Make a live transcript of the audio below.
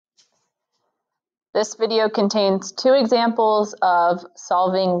This video contains two examples of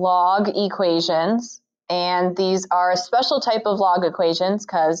solving log equations, and these are a special type of log equations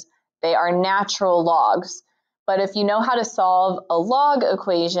because they are natural logs. But if you know how to solve a log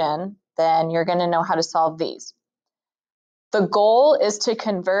equation, then you're going to know how to solve these. The goal is to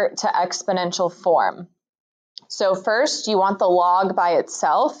convert to exponential form. So first, you want the log by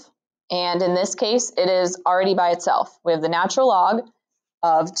itself, and in this case, it is already by itself. We have the natural log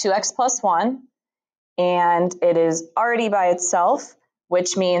of 2x plus 1, and it is already by itself,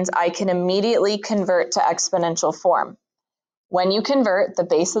 which means I can immediately convert to exponential form. When you convert, the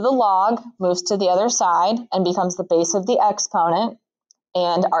base of the log moves to the other side and becomes the base of the exponent,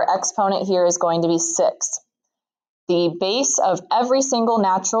 and our exponent here is going to be 6. The base of every single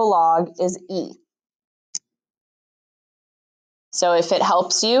natural log is e. So if it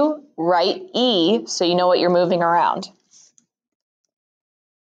helps you, write e so you know what you're moving around.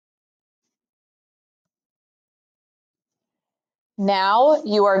 Now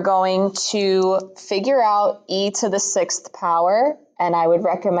you are going to figure out e to the 6th power, and I would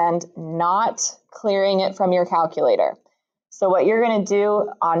recommend not clearing it from your calculator. So what you're going to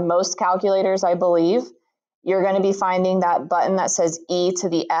do on most calculators, I believe, you're going to be finding that button that says e to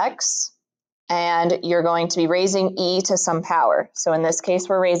the x, and you're going to be raising e to some power. So in this case,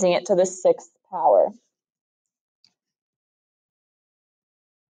 we're raising it to the 6th power.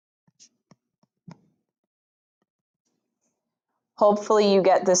 Hopefully you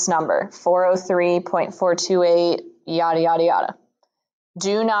get this number, 403.428, yada, yada, yada.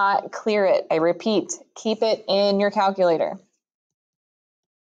 Do not clear it. I repeat, keep it in your calculator.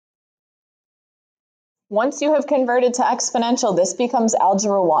 Once you have converted to exponential, this becomes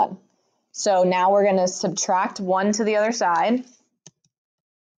algebra 1. So now we're going to subtract 1 to the other side.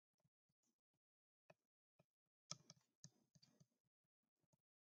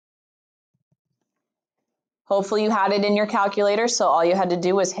 Hopefully you had it in your calculator, so all you had to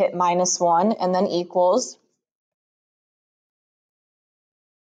do was hit -1 and then equals.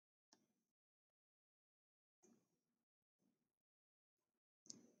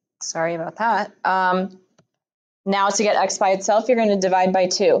 Sorry about that. Now to get x by itself, you're going to divide by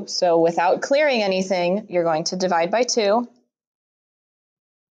 2. So without clearing anything, you're going to divide by 2.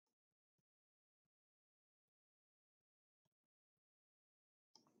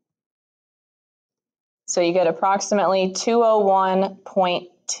 So you get approximately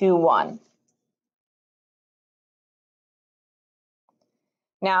 201.21.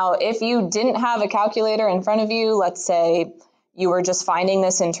 Now, if you didn't have a calculator in front of you, let's say you were just finding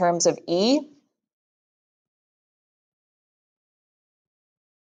this in terms of e,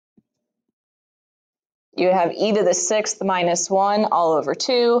 you would have e to the 6th minus 1 all over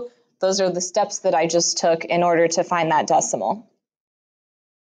 2. Those are the steps that I just took in order to find that decimal.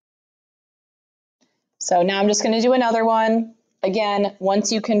 So now I'm just going to do another one. Again,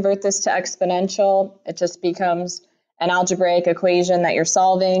 once you convert this to exponential, it just becomes an algebraic equation that you're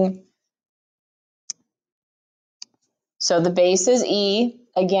solving. So the base is e.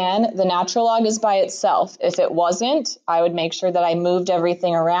 Again, the natural log is by itself. If it wasn't, I would make sure that I moved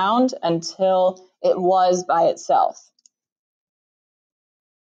everything around until it was by itself.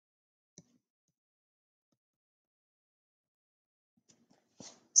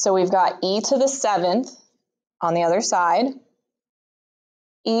 So we've got e to the 7th on the other side.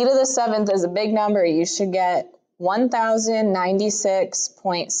 E to the 7th is a big number. You should get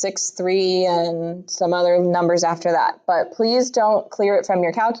 1096.63 and some other numbers after that. But please don't clear it from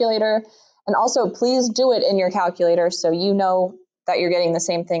your calculator. And also, please do it in your calculator so you know that you're getting the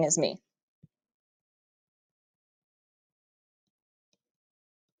same thing as me.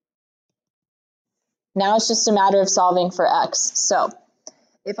 Now it's just a matter of solving for x. So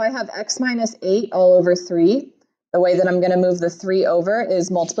if I have x minus 8 all over 3, the way that I'm going to move the 3 over is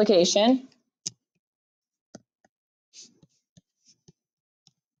multiplication.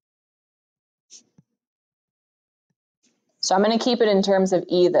 So I'm going to keep it in terms of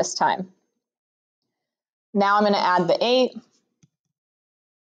e this time. Now I'm going to add the 8.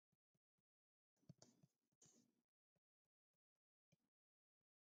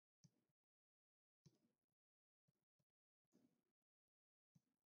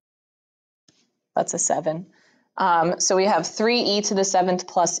 That's a 7. So we have 3e to the 7th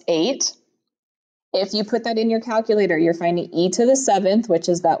plus 8. If you put that in your calculator, you're finding e to the 7th, which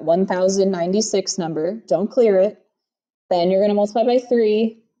is that 1096 number. Don't clear it. Then you're going to multiply by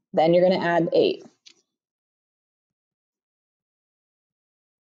 3. Then you're going to add 8.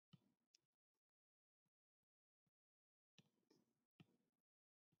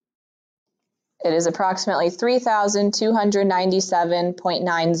 It is approximately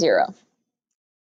 3,297.90.